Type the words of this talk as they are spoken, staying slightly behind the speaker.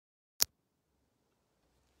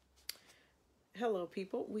Hello,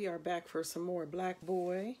 people. We are back for some more Black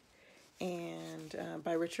Boy and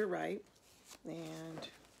by Richard Wright. And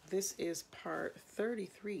this is part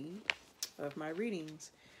 33 of my readings.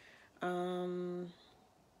 So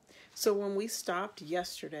when we stopped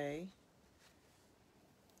yesterday,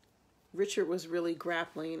 Richard was really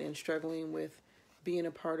grappling and struggling with being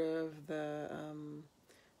a part of the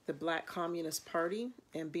Black Communist Party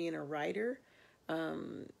and being a writer.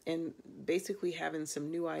 And basically having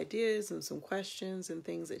some new ideas and some questions and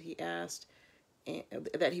things that he asked, and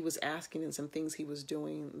that he was asking, and some things he was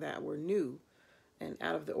doing that were new and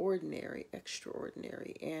out of the ordinary,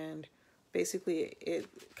 extraordinary. And basically it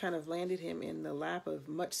kind of landed him in the lap of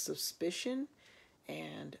much suspicion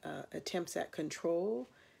and attempts at control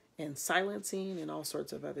and silencing and all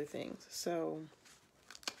sorts of other things. So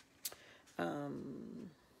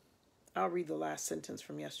I'll read the last sentence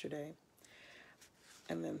from yesterday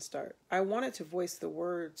and then start. I wanted to voice the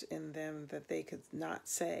words in them that they could not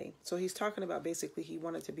say. So he's talking about basically he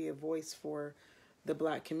wanted to be a voice for the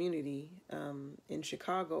Black community in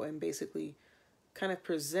Chicago, and basically kind of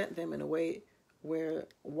present them in a way where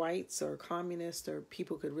whites or communists or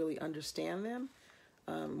people could really understand them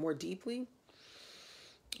more deeply.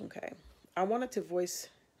 Okay. I wanted to voice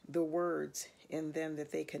the words in them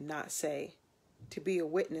that they could not say, to be a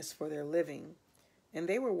witness for their living. And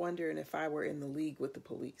they were wondering if I were in the league with the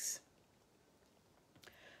police.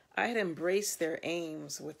 I had embraced their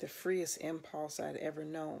aims with the freest impulse I'd ever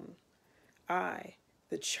known. I,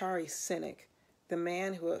 the chary cynic, the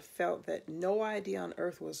man who had felt that no idea on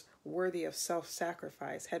earth was worthy of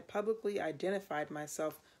self-sacrifice, had publicly identified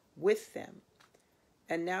myself with them.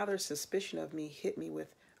 And now their suspicion of me hit me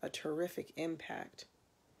with a terrific impact,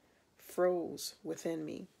 froze within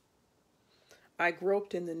me. I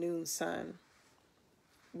groped in the noon sun.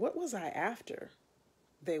 What was I after?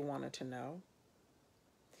 They wanted to know.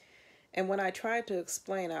 And when I tried to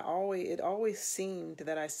explain, it always seemed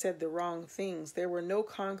that I said the wrong things. There were no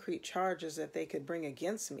concrete charges that they could bring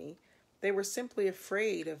against me. They were simply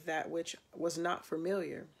afraid of that which was not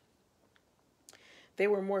familiar. They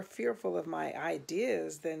were more fearful of my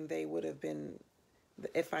ideas than they would have been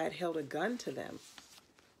if I had held a gun to them.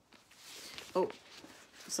 Oh,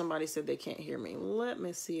 somebody said they can't hear me. Let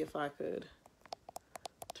me see if I could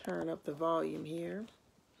turn up the volume here.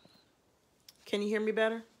 Can you hear me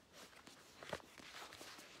better?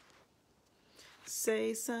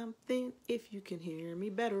 Say something if you can hear me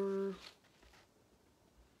better.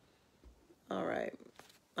 All right.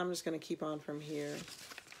 I'm just going to keep on from here.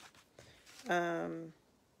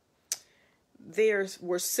 They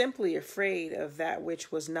were simply afraid of that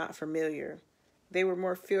which was not familiar. They were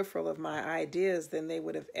more fearful of my ideas than they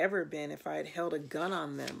would have ever been if I had held a gun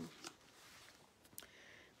on them.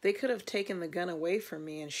 They could have taken the gun away from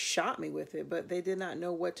me and shot me with it, but they did not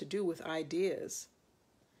know what to do with ideas.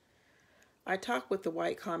 I talked with the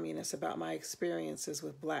white communists about my experiences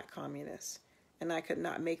with Black communists, and I could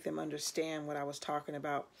not make them understand what I was talking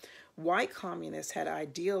about. White communists had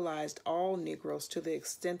idealized all Negroes to the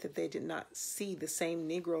extent that they did not see the same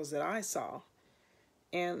Negroes that I saw.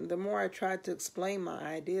 And the more I tried to explain my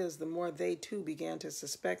ideas, the more they too began to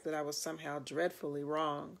suspect that I was somehow dreadfully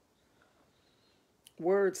wrong.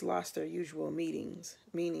 Words lost their usual meanings.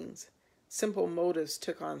 Simple motives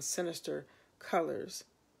took on sinister colors.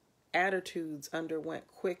 Attitudes underwent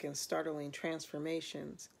quick and startling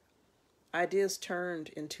transformations. Ideas turned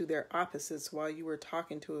into their opposites while you were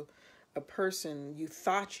talking to a person you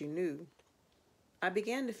thought you knew. I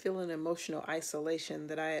began to feel an emotional isolation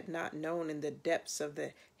that I had not known in the depths of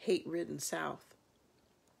the hate-ridden South.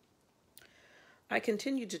 I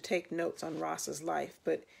continued to take notes on Ross's life,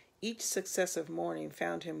 but each successive morning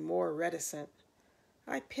found him more reticent.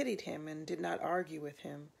 I pitied him and did not argue with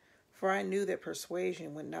him, for I knew that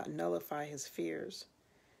persuasion would not nullify his fears.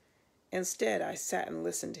 Instead, I sat and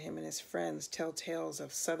listened to him and his friends tell tales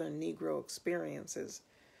of Southern Negro experiences,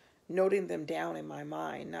 noting them down in my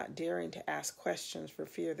mind, not daring to ask questions for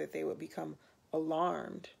fear that they would become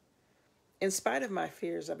alarmed. In spite of my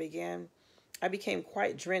fears, I became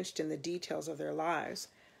quite drenched in the details of their lives.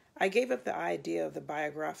 I gave up the idea of the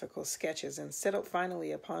biographical sketches and settled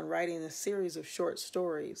finally upon writing a series of short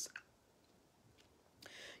stories.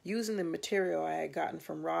 Using the material I had gotten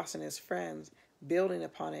from Ross and his friends, building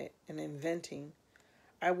upon it and inventing,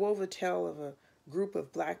 I wove a tale of a group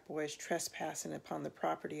of Black boys trespassing upon the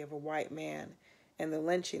property of a white man and the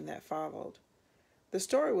lynching that followed. The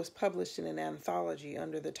story was published in an anthology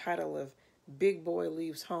under the title of Big Boy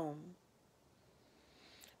Leaves Home.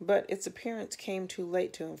 But its appearance came too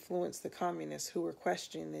late to influence the communists who were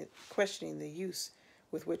questioning the use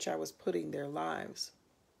with which I was putting their lives.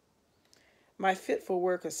 My fit for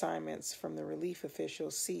work assignments from the relief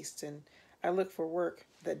officials ceased, and I looked for work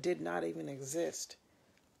that did not even exist.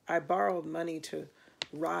 I borrowed money to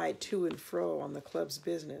ride to and fro on the club's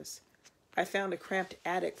business. I found a cramped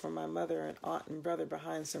attic for my mother and aunt and brother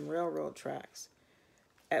behind some railroad tracks.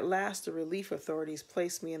 At last, the relief authorities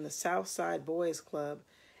placed me in the South Side Boys Club,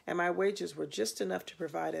 and my wages were just enough to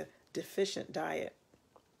provide a deficient diet.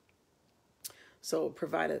 So,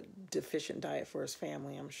 provide a deficient diet for his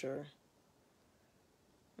family, I'm sure.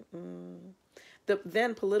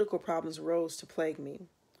 Then political problems rose to plague me.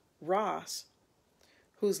 Ross,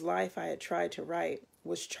 whose life I had tried to write,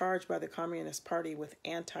 was charged by the Communist Party with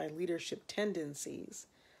anti-leadership tendencies,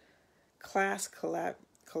 class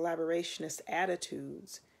collaborationist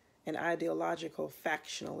attitudes, and ideological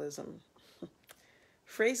factionalism.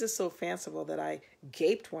 Phrases so fanciful that I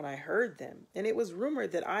gaped when I heard them, and it was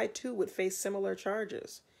rumored that I too would face similar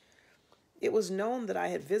charges. It was known that I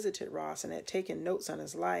had visited Ross and had taken notes on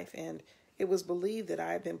his life, and it was believed that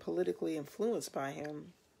I had been politically influenced by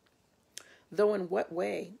him, though in what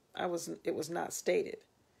way it was not stated.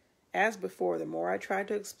 As before, the more I tried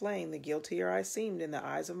to explain, the guiltier I seemed in the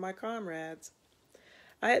eyes of my comrades.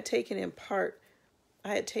 I had taken in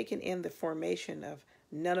the formation of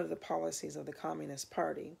none of the policies of the Communist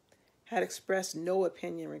Party, had expressed no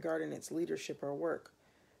opinion regarding its leadership or work,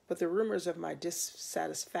 but the rumors of my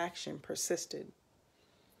dissatisfaction persisted.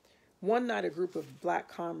 One night, a group of black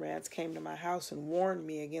comrades came to my house and warned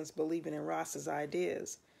me against believing in Ross's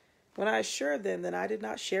ideas. When I assured them that I did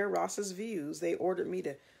not share Ross's views, they ordered me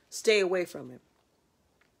to stay away from him.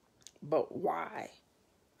 But why?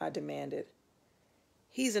 I demanded.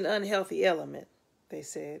 He's an unhealthy element, they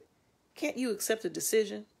said. Can't you accept a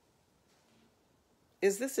decision?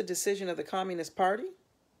 Is this a decision of the Communist Party?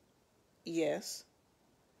 Yes.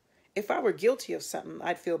 If I were guilty of something,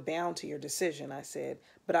 I'd feel bound to your decision, I said,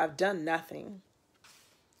 but I've done nothing.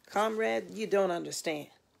 Comrade, you don't understand.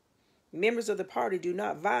 Members of the party do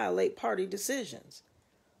not violate party decisions.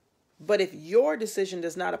 But if your decision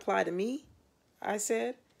does not apply to me, I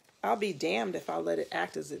said, I'll be damned if I'll let it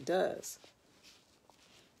act as it does.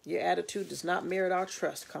 Your attitude does not merit our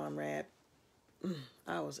trust, comrade.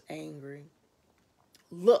 I was angry.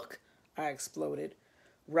 Look, I exploded,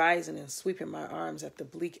 rising and sweeping my arms at the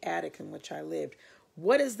bleak attic in which I lived.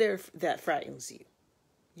 What is there that frightens you?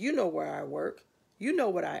 You know where I work. You know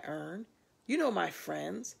what I earn. You know my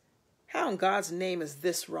friends. How in God's name is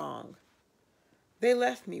this wrong? They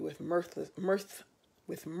left me with mirthless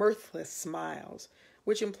smiles,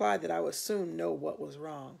 which implied that I would soon know what was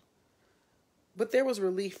wrong. But there was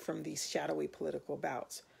relief from these shadowy political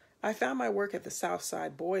bouts. I found my work at the South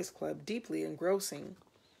Side Boys Club deeply engrossing.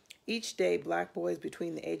 Each day, black boys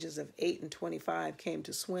between the ages of 8 and 25 came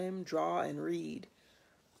to swim, draw, and read.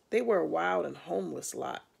 They were a wild and homeless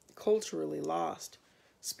lot, culturally lost,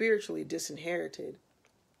 spiritually disinherited,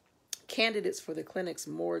 candidates for the clinics,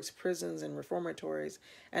 morgues, prisons, and reformatories,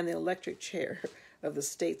 and the electric chair of the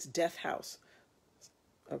state's death house.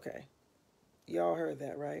 Okay, y'all heard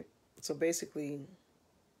that, right? So basically,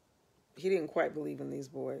 he didn't quite believe in these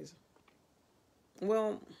boys.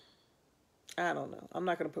 Well, I don't know. I'm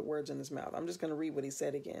not going to put words in his mouth. I'm just going to read what he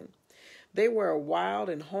said again. They were a wild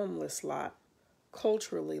and homeless lot,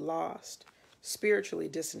 culturally lost, spiritually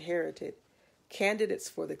disinherited, candidates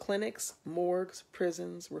for the clinics, morgues,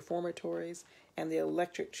 prisons, reformatories, and the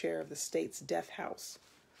electric chair of the state's death house.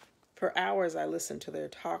 For hours I listened to their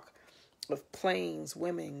talk of planes,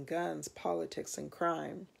 women, guns, politics, and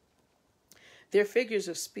crime. Their figures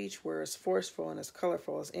of speech were as forceful and as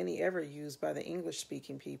colorful as any ever used by the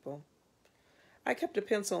English-speaking people. I kept a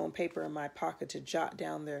pencil and paper in my pocket to jot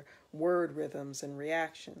down their word rhythms and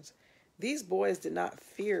reactions. These boys did not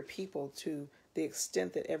fear people to the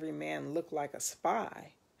extent that every man looked like a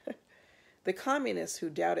spy. The communists who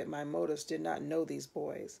doubted my motives did not know these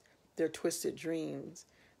boys, their twisted dreams,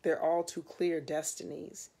 their all too clear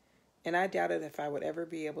destinies, and I doubted if I would ever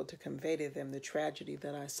be able to convey to them the tragedy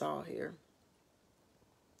that I saw here.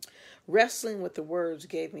 Wrestling with the words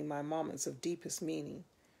gave me my moments of deepest meaning.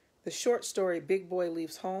 The short story Big Boy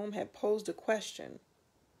Leaves Home had posed a question.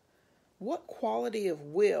 What quality of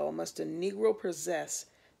will must a Negro possess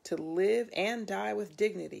to live and die with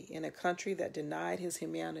dignity in a country that denied his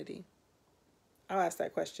humanity? I'll ask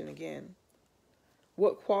that question again.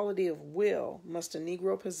 What quality of will must a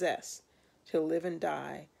Negro possess to live and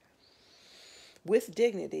die with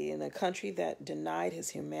dignity in a country that denied his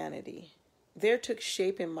humanity? There took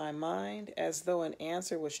shape in my mind as though an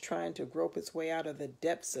answer was trying to grope its way out of the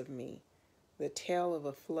depths of me, the tale of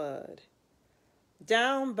a flood.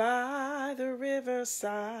 Down by the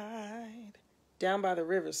riverside,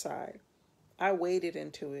 I waded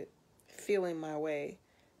into it, feeling my way,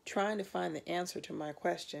 trying to find the answer to my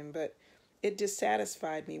question, but it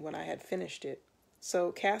dissatisfied me when I had finished it.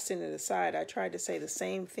 So, casting it aside, I tried to say the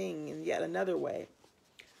same thing in yet another way.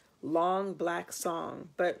 Long black song,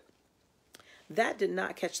 but that did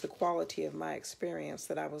not catch the quality of my experience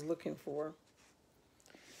that I was looking for.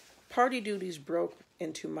 Party duties broke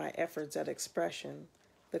into my efforts at expression.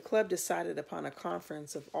 The club decided upon a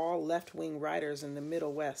conference of all left-wing writers in the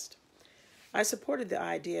Middle West. I supported the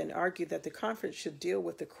idea and argued that the conference should deal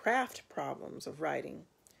with the craft problems of writing.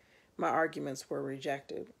 My arguments were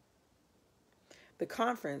rejected. The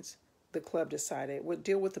conference, the club decided, would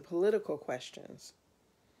deal with the political questions.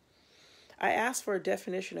 I asked for a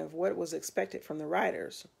definition of what was expected from the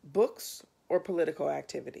writers, books or political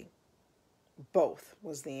activity. Both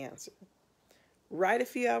was the answer. Write a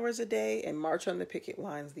few hours a day and march on the picket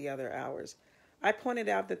lines the other hours. I pointed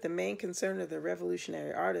out that the main concern of the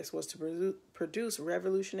revolutionary artists was to produce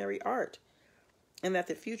revolutionary art, and that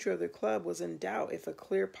the future of the club was in doubt if a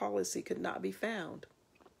clear policy could not be found.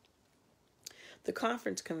 The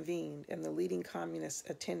conference convened, and the leading communist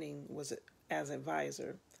attending was as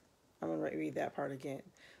advisor. I'm going to read that part again.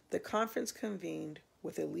 The conference convened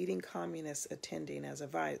with a leading communist attending as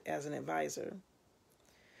an advisor.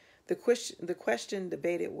 The question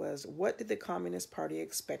debated was, what did the Communist Party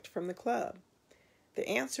expect from the club? The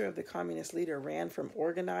answer of the communist leader ran from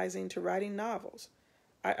organizing to writing novels.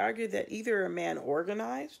 I argued that either a man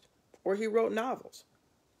organized or he wrote novels.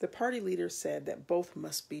 The party leader said that both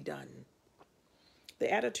must be done.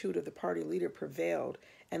 The attitude of the party leader prevailed,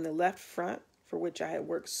 and the left front, for which I had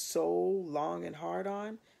worked so long and hard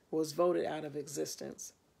on, was voted out of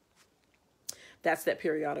existence. That's that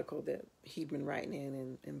periodical that he'd been writing in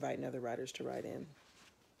and inviting other writers to write in.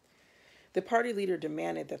 The party leader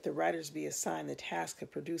demanded that the writers be assigned the task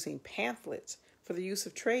of producing pamphlets for the use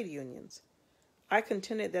of trade unions. I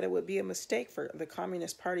contended that it would be a mistake for the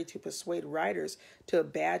Communist Party to persuade writers to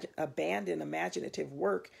abandon imaginative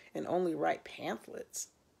work and only write pamphlets.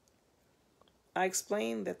 I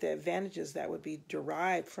explained that the advantages that would be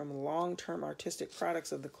derived from long-term artistic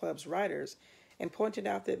products of the club's writers, and pointed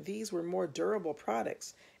out that these were more durable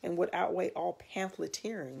products and would outweigh all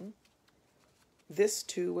pamphleteering. This,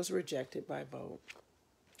 too, was rejected by vote.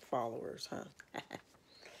 Followers, huh?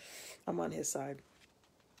 I'm on his side.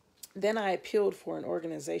 Then I appealed for an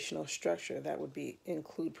organizational structure that would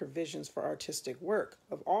include provisions for artistic work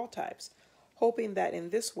of all types, hoping that in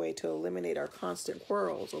this way to eliminate our constant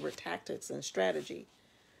quarrels over tactics and strategy.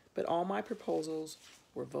 But all my proposals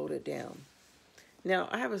were voted down. Now,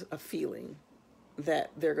 I have a feeling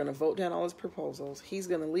that they're going to vote down all his proposals, he's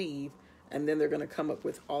going to leave, and then they're going to come up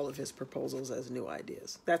with all of his proposals as new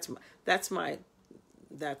ideas. That's my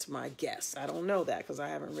guess. I don't know that because I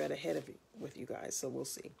haven't read ahead of it with you guys, so we'll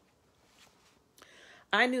see.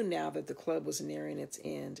 I knew now that the club was nearing its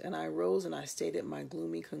end, and I rose and I stated my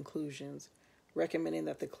gloomy conclusions, recommending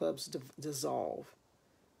that the clubs dissolve.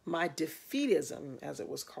 My defeatism, as it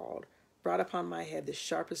was called, brought upon my head the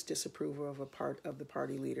sharpest disapproval of the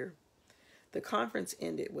party leader. The conference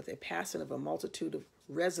ended with a passing of a multitude of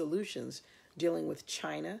resolutions dealing with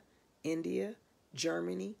China, India,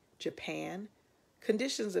 Germany, Japan,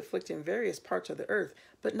 conditions afflicting various parts of the earth,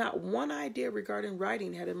 but not one idea regarding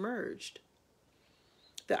writing had emerged.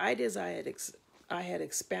 The ideas I had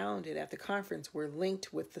expounded at the conference were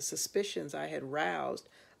linked with the suspicions I had roused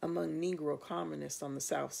among Negro communists on the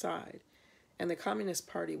South Side, and the Communist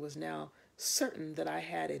Party was now certain that it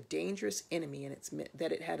had a dangerous enemy in its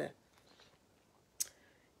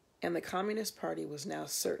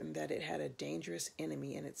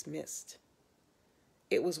midst.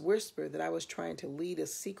 It was whispered that I was trying to lead a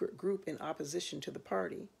secret group in opposition to the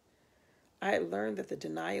party. I had learned that the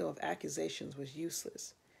denial of accusations was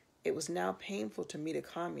useless. It was now painful to meet a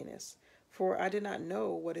communist, for I did not know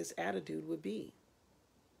what his attitude would be.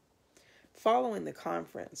 Following the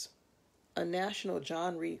conference, a National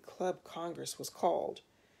John Reed Club Congress was called.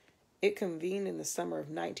 It convened in the summer of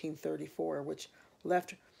 1934, which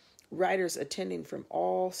left writers attending from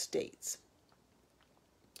all states.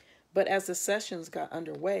 But as the sessions got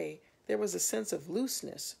underway, there was a sense of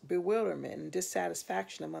looseness, bewilderment, and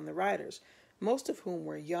dissatisfaction among the writers, most of whom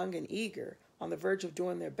were young and eager, on the verge of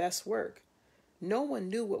doing their best work. No one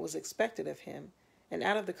knew what was expected of him, and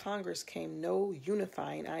out of the Congress came no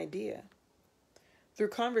unifying idea. Through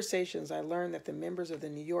conversations, I learned that the members of the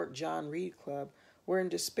New York John Reed Club were in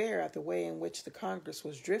despair at the way in which the Congress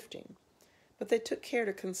was drifting, but they took care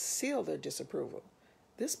to conceal their disapproval.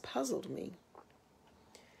 This puzzled me.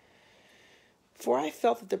 For I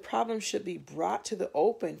felt that the problem should be brought to the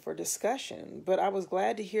open for discussion, but I was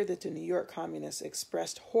glad to hear that the New York communists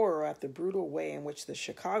expressed horror at the brutal way in which the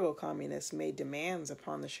Chicago communists made demands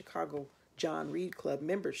upon the Chicago John Reed Club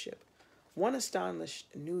membership. One astonished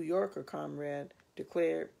New Yorker comrade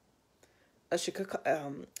declared, a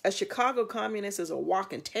Chicago communist is a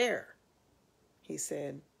walking terror, he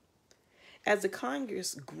said. As the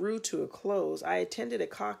Congress grew to a close, I attended a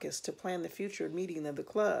caucus to plan the future meeting of the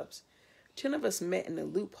clubs. 10 of us met in the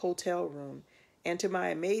Loop hotel room, and to my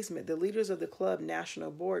amazement, the leaders of the club national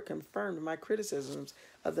board confirmed my criticisms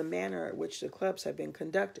of the manner in which the clubs had been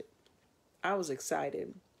conducted. I was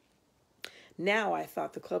excited. Now I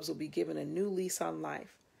thought the clubs would be given a new lease on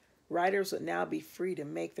life. Writers would now be free to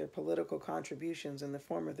make their political contributions in the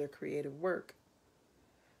form of their creative work.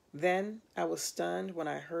 Then I was stunned when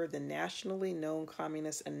I heard the nationally known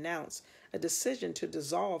communists announce a decision to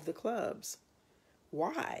dissolve the clubs.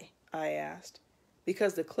 Why? I asked.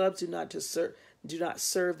 Because the clubs do not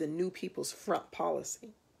serve the new people's front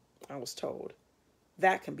policy, I was told.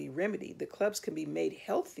 That can be remedied. The clubs can be made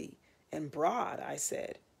healthy and broad, I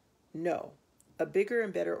said. No, a bigger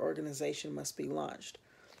and better organization must be launched,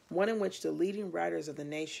 one in which the leading writers of the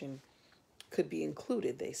nation could be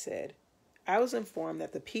included, they said. I was informed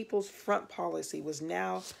that the people's front policy was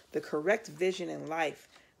now the correct vision in life,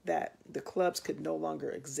 that the clubs could no longer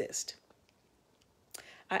exist.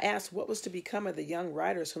 I asked what was to become of the young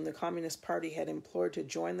writers whom the Communist Party had implored to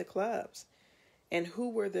join the clubs, and who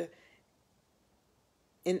were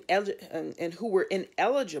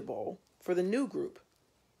ineligible for the new group,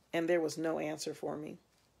 and there was no answer for me.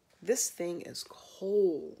 This thing is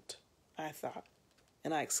cold, I thought,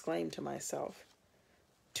 and I exclaimed to myself.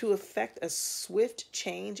 To effect a swift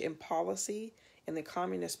change in policy, and the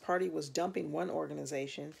Communist Party was dumping one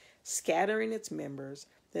organization, scattering its members,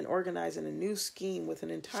 then organizing a new scheme with an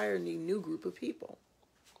entirely new group of people.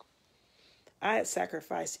 I had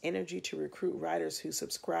sacrificed energy to recruit writers who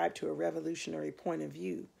subscribed to a revolutionary point of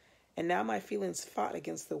view, and now my feelings fought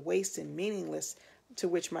against the waste and meaningless to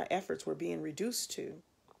which my efforts were being reduced to.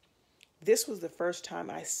 This was the first time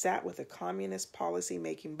I sat with a communist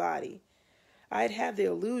policy-making body. I had had the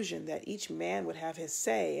illusion that each man would have his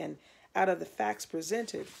say, and out of the facts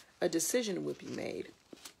presented, a decision would be made.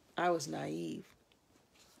 I was naive.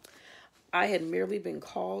 I had merely been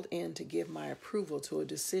called in to give my approval to a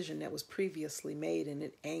decision that was previously made, and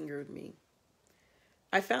it angered me.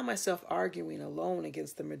 I found myself arguing alone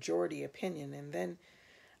against the majority opinion, and then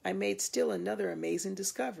I made still another amazing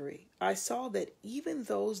discovery. I saw that even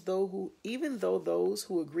though those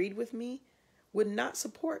who agreed with me would not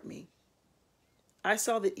support me, I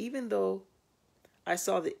saw that even though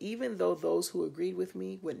those who agreed with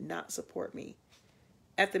me would not support me.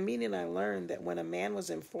 At the meeting, I learned that when a man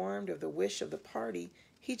was informed of the wish of the party,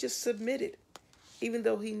 he just submitted, even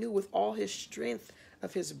though he knew with all his strength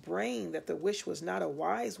of his brain that the wish was not a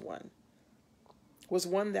wise one, was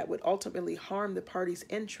one that would ultimately harm the party's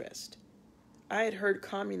interest. I had heard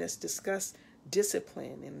communists discuss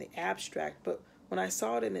discipline in the abstract, but when I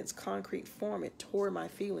saw it in its concrete form, it tore my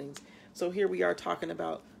feelings. So here we are talking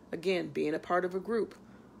about, again, being a part of a group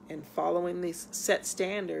and following these set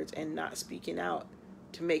standards and not speaking out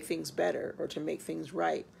to make things better or to make things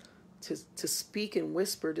right, to speak and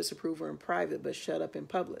whisper disapproval in private but shut up in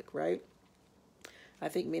public, right? I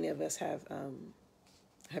think many of us have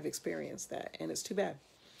experienced that, and it's too bad.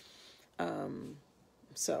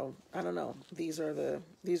 So I don't know. These are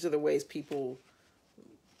the ways people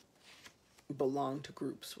belong to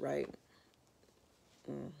groups, right?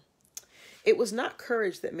 It was not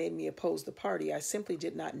courage that made me oppose the party. I simply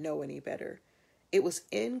did not know any better. It was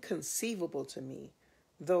inconceivable to me,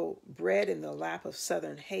 though bred in the lap of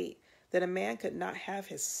Southern hate, that a man could not have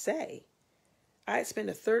his say. I had spent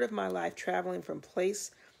a third of my life traveling from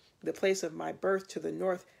the place of my birth to the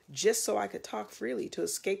north just so I could talk freely, to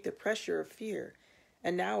escape the pressure of fear.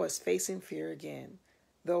 And now I was facing fear again,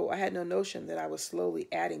 though I had no notion that I was slowly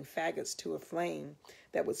adding faggots to a flame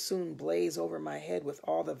that would soon blaze over my head with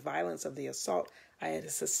all the violence of the assault I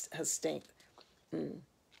had sustained.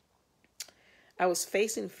 I was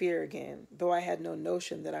facing fear again, though I had no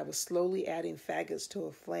notion that I was slowly adding faggots to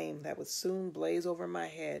a flame that would soon blaze over my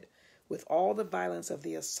head with all the violence of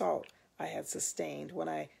the assault I had sustained, when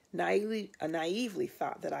I naively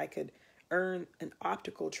thought that I could earn an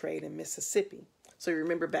optical trade in Mississippi. So you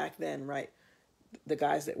remember back then, right? The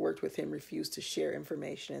guys that worked with him refused to share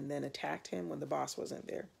information and then attacked him when the boss wasn't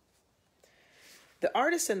there. The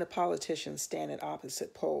artist and the politician stand at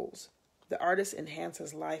opposite poles. The artist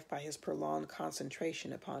enhances life by his prolonged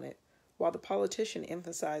concentration upon it, while the politician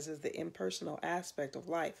emphasizes the impersonal aspect of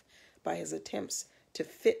life by his attempts to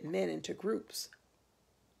fit men into groups.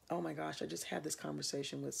 Oh my gosh, I just had this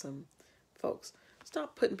conversation with some folks.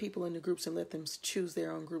 Stop putting people into groups and let them choose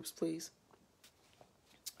their own groups, please.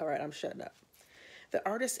 All right, I'm shutting up. The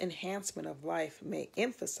artist's enhancement of life may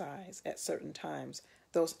emphasize at certain times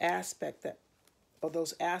those aspects that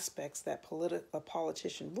a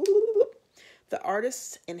politician. The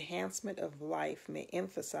artist's enhancement of life may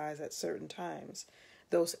emphasize at certain times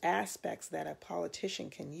those aspects that a politician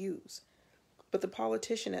can use. But the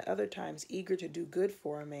politician at other times, eager to do good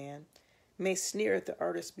for a man, may sneer at the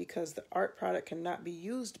artist because the art product cannot be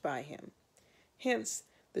used by him. Hence,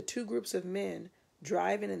 the two groups of men,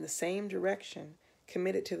 driving in the same direction,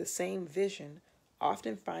 committed to the same vision,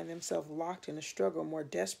 often find themselves locked in a struggle more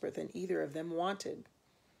desperate than either of them wanted,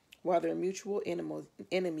 while their mutual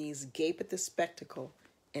enemies gape at the spectacle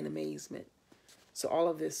in amazement. So all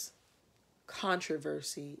of this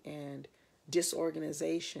controversy and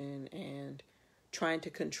disorganization and trying to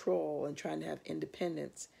control and trying to have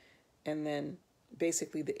independence, and then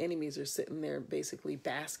basically the enemies are sitting there basically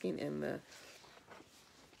basking in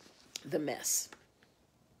the mess.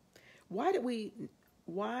 Why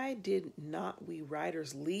did not we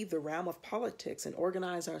writers leave the realm of politics and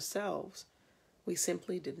organize ourselves? We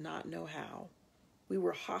simply did not know how. We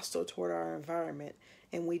were hostile toward our environment,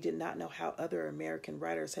 and we did not know how other American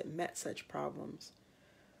writers had met such problems.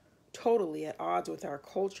 Totally at odds with our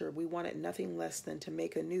culture, we wanted nothing less than to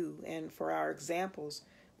make anew, and for our examples,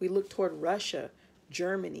 we looked toward Russia,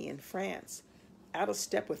 Germany, and France, out of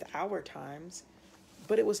step with our times.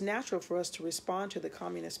 But it was natural for us to respond to the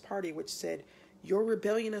Communist Party, which said, "Your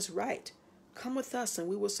rebellion is right. Come with us and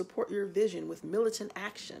we will support your vision with militant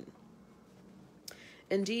action."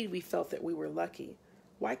 Indeed, we felt that we were lucky.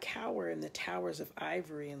 Why cower in the towers of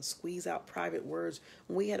ivory and squeeze out private words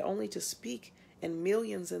when we had only to speak and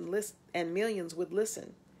millions would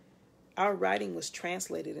listen? Our writing was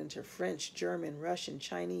translated into French, German, Russian,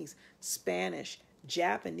 Chinese, Spanish,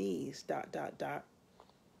 Japanese, ...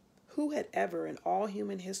 Who had ever in all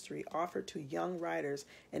human history offered to young writers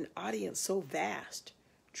an audience so vast?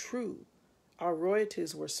 True, our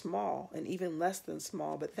royalties were small and even less than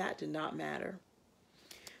small, but that did not matter.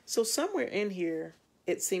 So somewhere in here,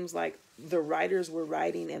 it seems like the writers were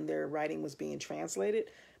writing and their writing was being translated,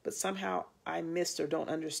 but somehow I missed or don't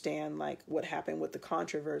understand like what happened with the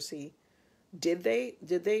controversy. Did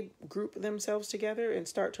they group themselves together and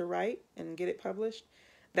start to write and get it published?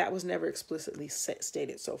 That was never explicitly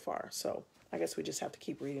stated so far, so I guess we just have to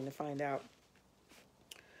keep reading to find out.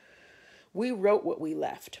 We wrote what we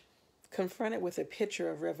left. Confronted with a picture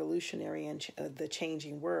of revolutionary and the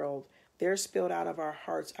changing world, there spilled out of our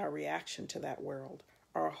hearts our reaction to that world,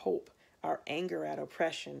 our hope, our anger at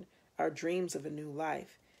oppression, our dreams of a new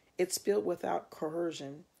life. It spilled without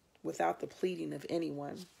coercion, without the pleading of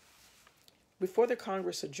anyone. Before the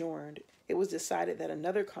Congress adjourned, it was decided that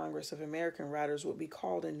another Congress of American Writers would be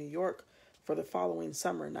called in New York for the following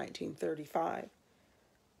summer, 1935.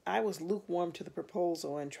 I was lukewarm to the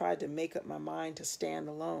proposal and tried to make up my mind to stand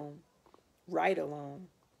alone, write alone.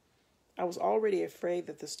 I was already afraid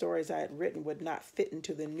that the stories I had written would not fit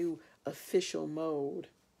into the new official mode.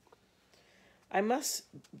 I must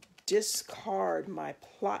discard my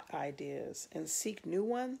plot ideas and seek new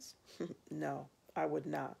ones? No, I would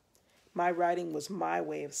not. My writing was my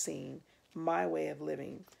way of seeing, my way of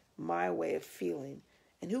living, my way of feeling.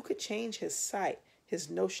 And who could change his sight, his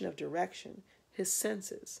notion of direction, his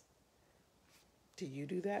senses? Do you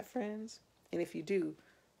do that, friends? And if you do,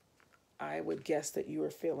 I would guess that you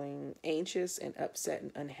are feeling anxious and upset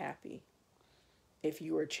and unhappy if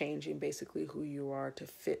you are changing basically who you are to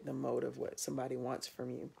fit the mode of what somebody wants from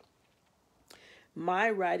you. My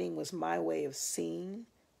writing was my way of seeing,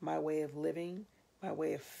 my way of living, my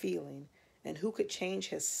way of feeling, and who could change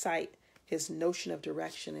his sight, his notion of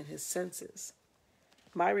direction, and his senses?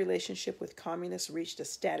 My relationship with communists reached a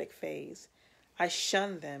static phase. I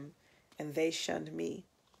shunned them, and they shunned me.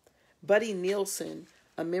 Buddy Nielsen,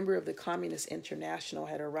 a member of the Communist International,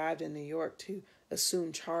 had arrived in New York to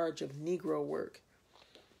assume charge of Negro work.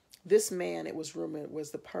 This man, it was rumored,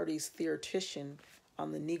 was the party's theoretician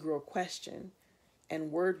on the Negro question,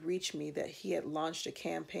 and word reached me that he had launched a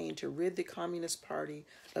campaign to rid the Communist Party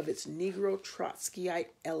of its Negro Trotskyite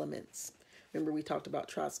elements. Remember, we talked about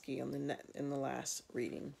Trotsky in the last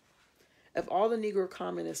reading. Of all the Negro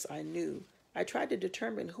communists I knew, I tried to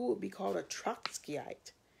determine who would be called a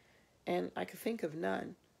Trotskyite, and I could think of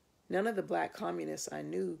none. None of the black communists I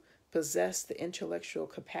knew possessed the intellectual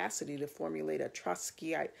capacity to formulate a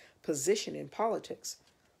Trotskyite position in politics.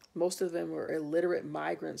 Most of them were illiterate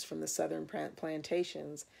migrants from the southern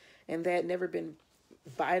plantations, and they had never been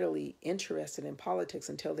vitally interested in politics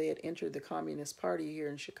until they had entered the Communist Party here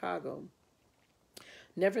in Chicago.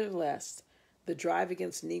 Nevertheless, the drive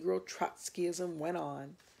against Negro Trotskyism went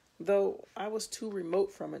on, though I was too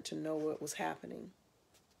remote from it to know what was happening.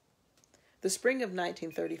 The spring of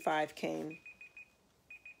 1935 came.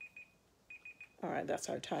 All right, that's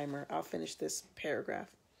our timer. I'll finish this paragraph.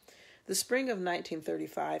 The spring of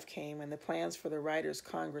 1935 came, and the plans for the Writers'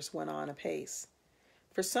 Congress went on apace.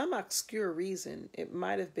 For some obscure reason, it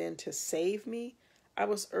might have been to save me, I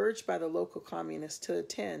was urged by the local communists to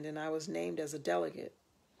attend, and I was named as a delegate.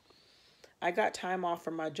 I got time off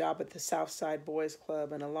from my job at the Southside Boys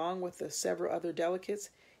Club, and along with the several other delegates,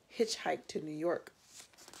 hitchhiked to New York.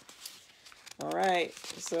 All right,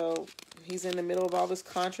 so he's in the middle of all this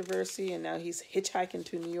controversy, and now he's hitchhiking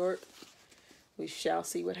to New York. We shall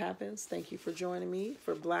see what happens. Thank you for joining me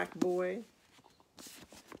for Black Boy.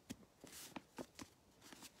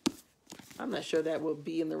 I'm not sure that will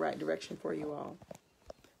be in the right direction for you all.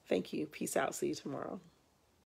 Thank you. Peace out. See you tomorrow.